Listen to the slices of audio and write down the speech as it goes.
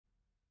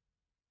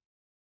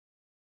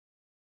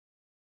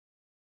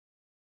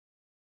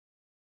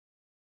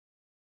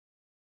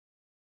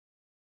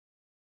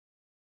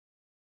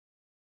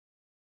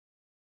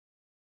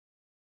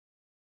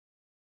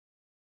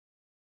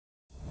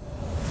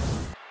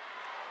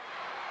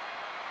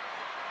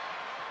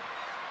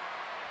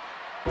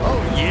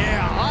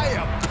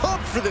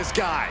for this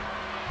guy.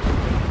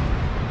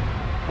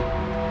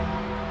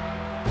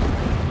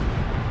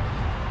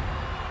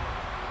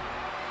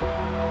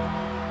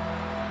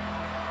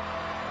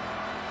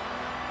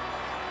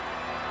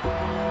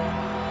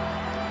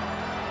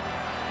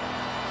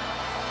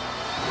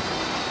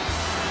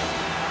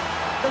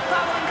 The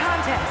following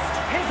contest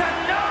is a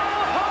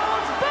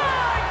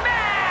no-holds-barred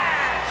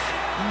match.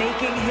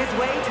 Making his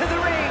way to the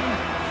ring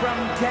from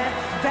Death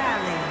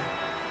Valley,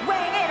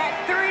 weighing in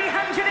at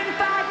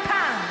 305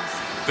 pounds.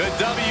 The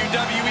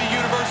WWE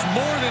Universe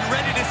more than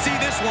ready to see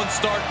this one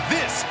start.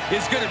 This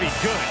is going to be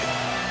good.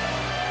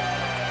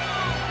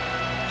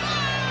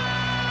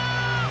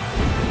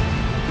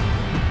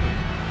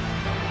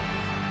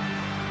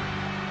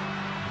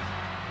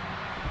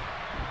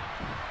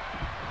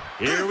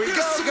 Here we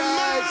go,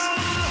 guys.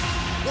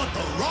 What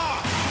the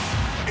Rock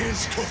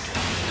is cooking.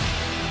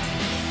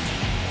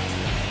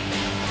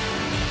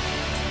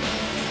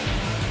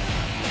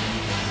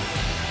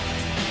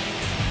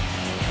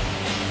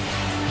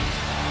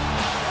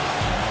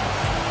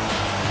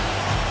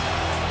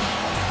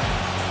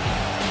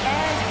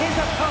 And his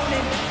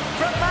opponent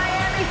from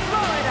Miami,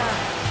 Florida,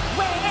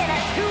 weighing in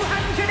at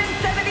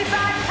 275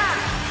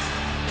 pounds,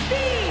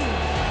 The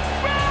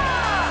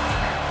Rock!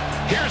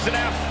 Here's an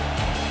F.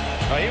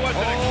 He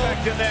wasn't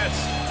expecting this.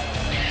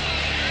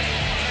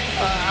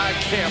 I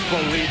can't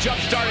believe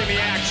Jump-starting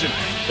the action.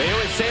 they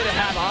always say to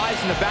have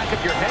eyes in the back of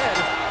your head.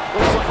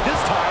 Looks like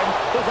this time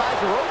those eyes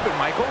are open,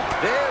 Michael.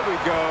 There we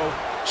go.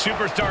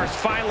 Superstars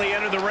finally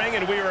enter the ring,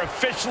 and we are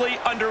officially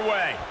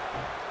underway.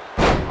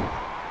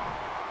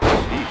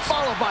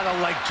 Followed by the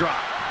leg drop.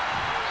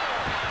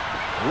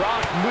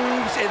 Rock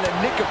moves in the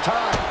nick of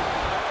time.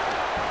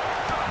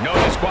 No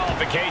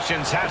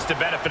disqualifications has to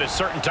benefit a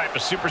certain type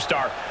of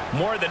superstar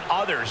more than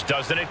others,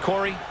 doesn't it,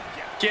 Corey?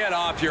 Get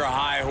off your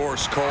high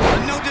horse, Cole.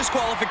 A no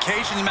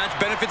disqualifications match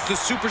benefits the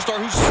superstar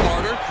who's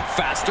smarter,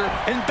 faster,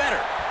 and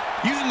better.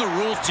 Using the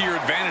rules to your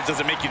advantage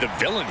doesn't make you the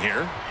villain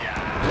here.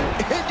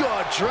 Into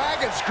a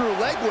dragon screw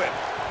leg whip.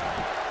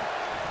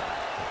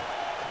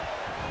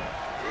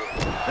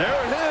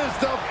 There it is,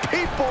 the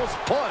People's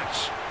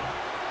Punch.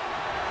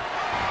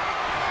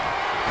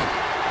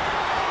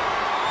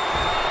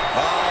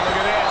 Oh, look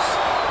at this.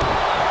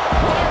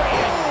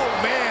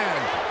 Oh, man.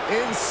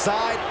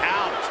 Inside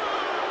out.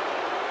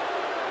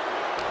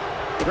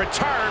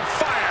 Return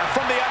fire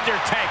from The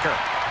Undertaker.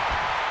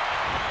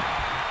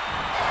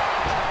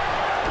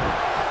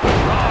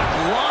 Rock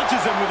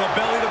launches him with a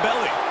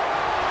belly-to-belly.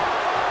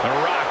 The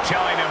Rock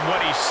telling him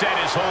what he said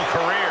his whole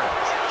career.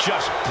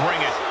 Just bring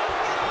it.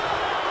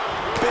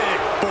 Big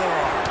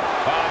forearm.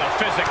 Oh, the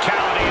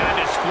physicality on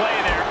display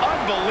there.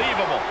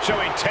 Unbelievable.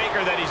 Showing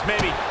Taker that he's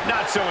maybe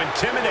not so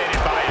intimidated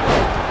by him.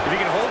 If he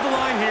can hold the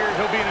line here,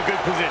 he'll be in a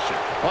good position.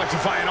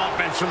 Electrifying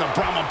offense from the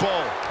Brahma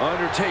Bull.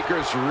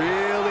 Undertaker's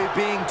really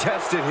being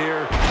tested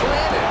here.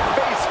 Planted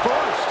face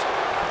first.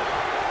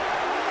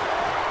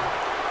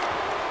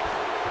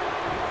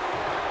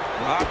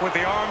 Rock with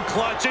the arm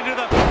clutch into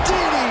the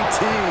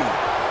DDT.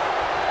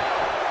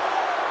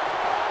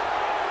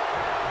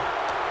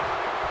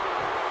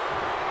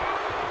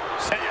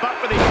 Set him up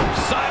for the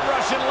side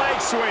Russian leg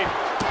sweep.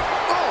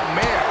 Oh,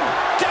 man.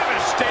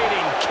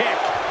 Devastating kick.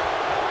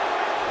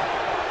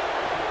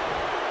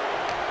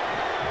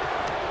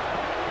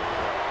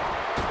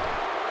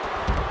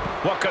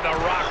 What could The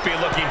Rock be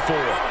looking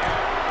for?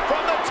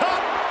 From the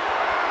top.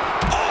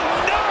 Oh,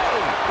 no!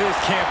 This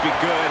can't be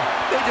good.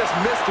 They just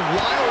missed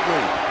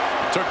wildly.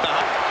 took the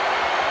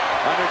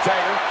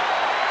Undertaker.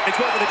 It's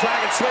going for the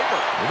Dragon Sleeper.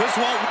 This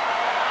one.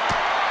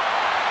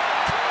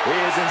 He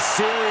is in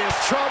serious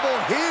trouble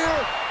here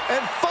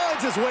and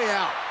finds his way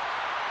out.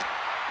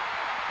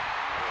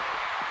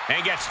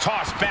 And gets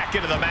tossed back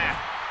into the mat.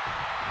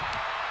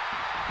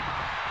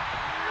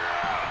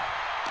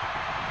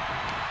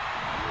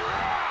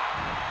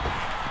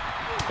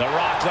 The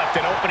Rock left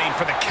an opening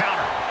for the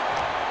counter.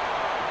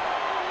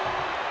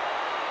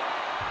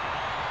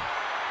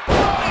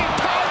 Running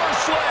power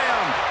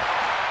slam.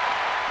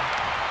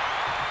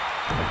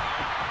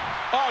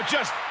 Oh,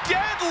 just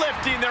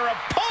deadlifting their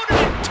opponent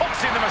and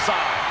tossing them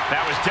aside.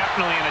 That was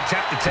definitely an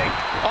attempt to take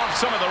off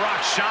some of The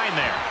Rock's shine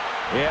there.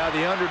 Yeah,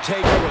 The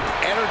Undertaker looked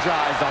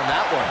energized on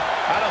that one.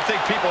 I don't think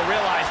people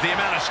realize the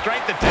amount of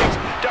strength it takes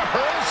to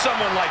hurl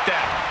someone like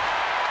that.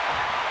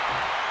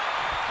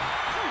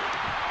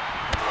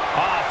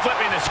 Oh,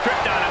 flipping the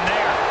script on him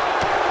there.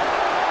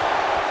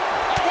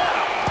 What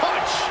a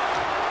punch!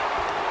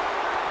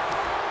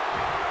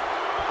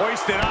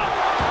 Hoisted up.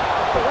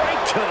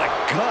 Right to the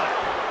gut.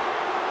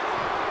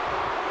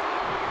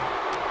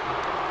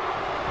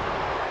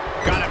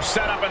 Got him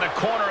set up in the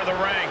corner of the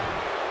ring.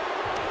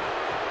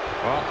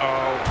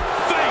 Uh-oh.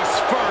 Face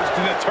first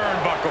in the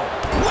turnbuckle.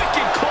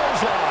 Wicked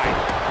clothesline.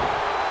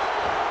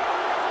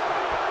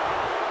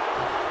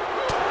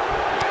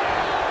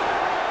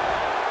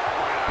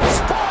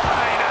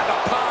 Spine on the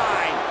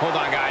pine. Hold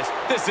on, guys.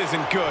 This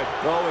isn't good.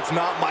 No, it's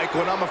not,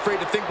 Michael, and I'm afraid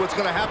to think what's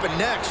going to happen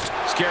next.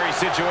 Scary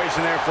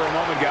situation there for a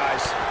moment,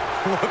 guys.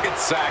 Look at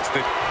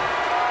Saxton.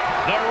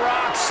 The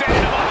Rock setting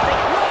him up for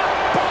the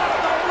rock bottom.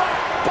 The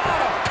Rock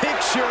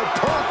Picture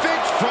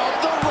perfect from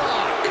The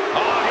Rock.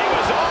 Oh, he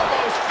was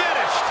almost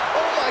finished.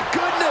 Oh, my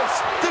goodness.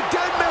 The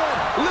dead man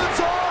lives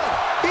on.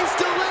 He's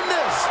still in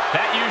this.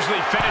 That usually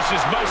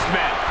finishes most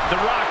men. The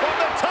Rock on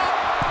the top.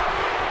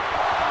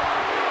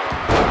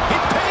 He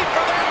paid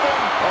for that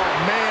one. Oh,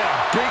 man,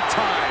 big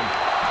time.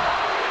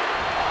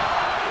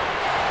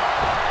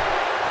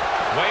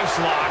 Waist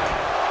lock.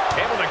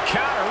 Able to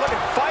counter. Look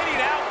at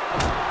fighting out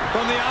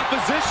From the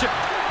opposition.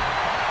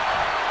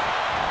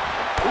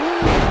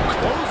 Ooh,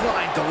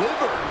 clothesline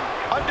delivered.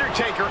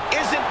 Undertaker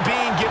isn't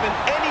being given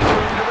any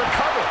room to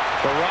recover.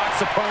 The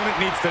Rock's opponent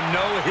needs to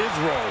know his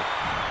role.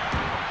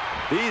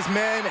 These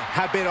men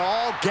have been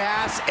all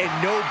gas and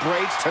no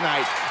brakes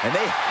tonight, and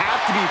they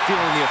have to be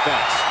feeling the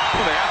effects.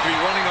 Well, they have to be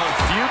running on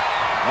fume.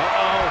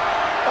 Uh-oh.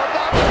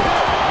 About to hit.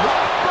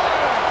 Rock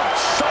bottom.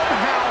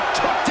 Somehow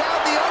took down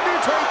the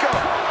Undertaker.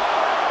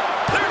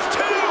 There's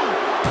two.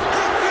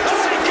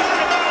 Oh, he got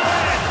him out of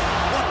that.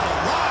 What the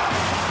Rock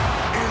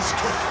is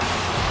cooking.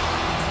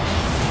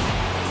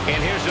 And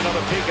here's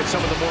another peek at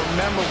some of the more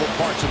memorable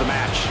parts of the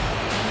match.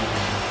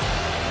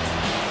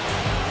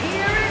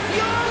 Here is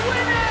your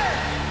winner,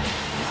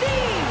 The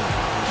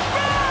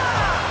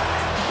Rock!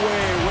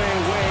 Wait.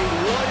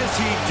 What is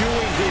he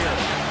doing here?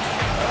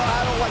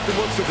 I don't like the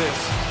looks of this.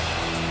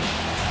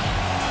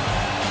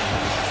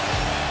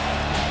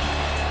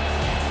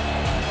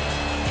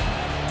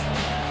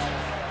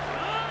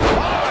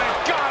 Oh, my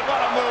God,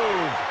 what a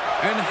move.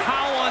 And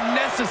how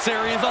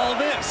unnecessary is all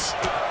this?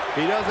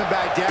 He doesn't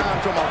back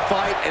down from a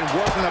fight and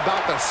wasn't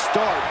about to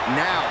start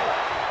now.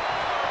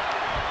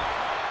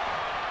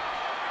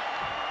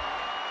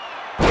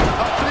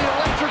 Up to the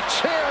electric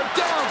chair,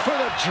 down for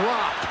the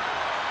drop.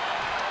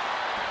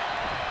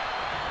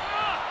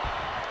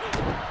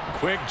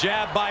 Quick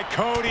jab by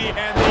Cody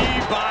and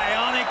the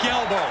bionic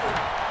elbow.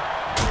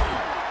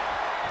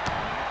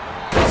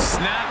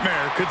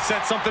 Snapmare could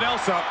set something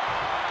else up.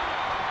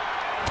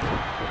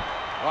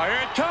 Oh, here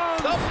it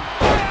comes. The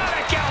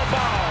bionic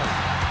elbow.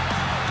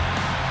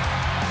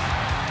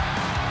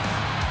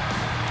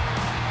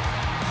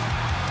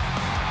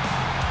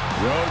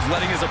 Rhodes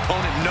letting his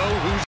opponent know who's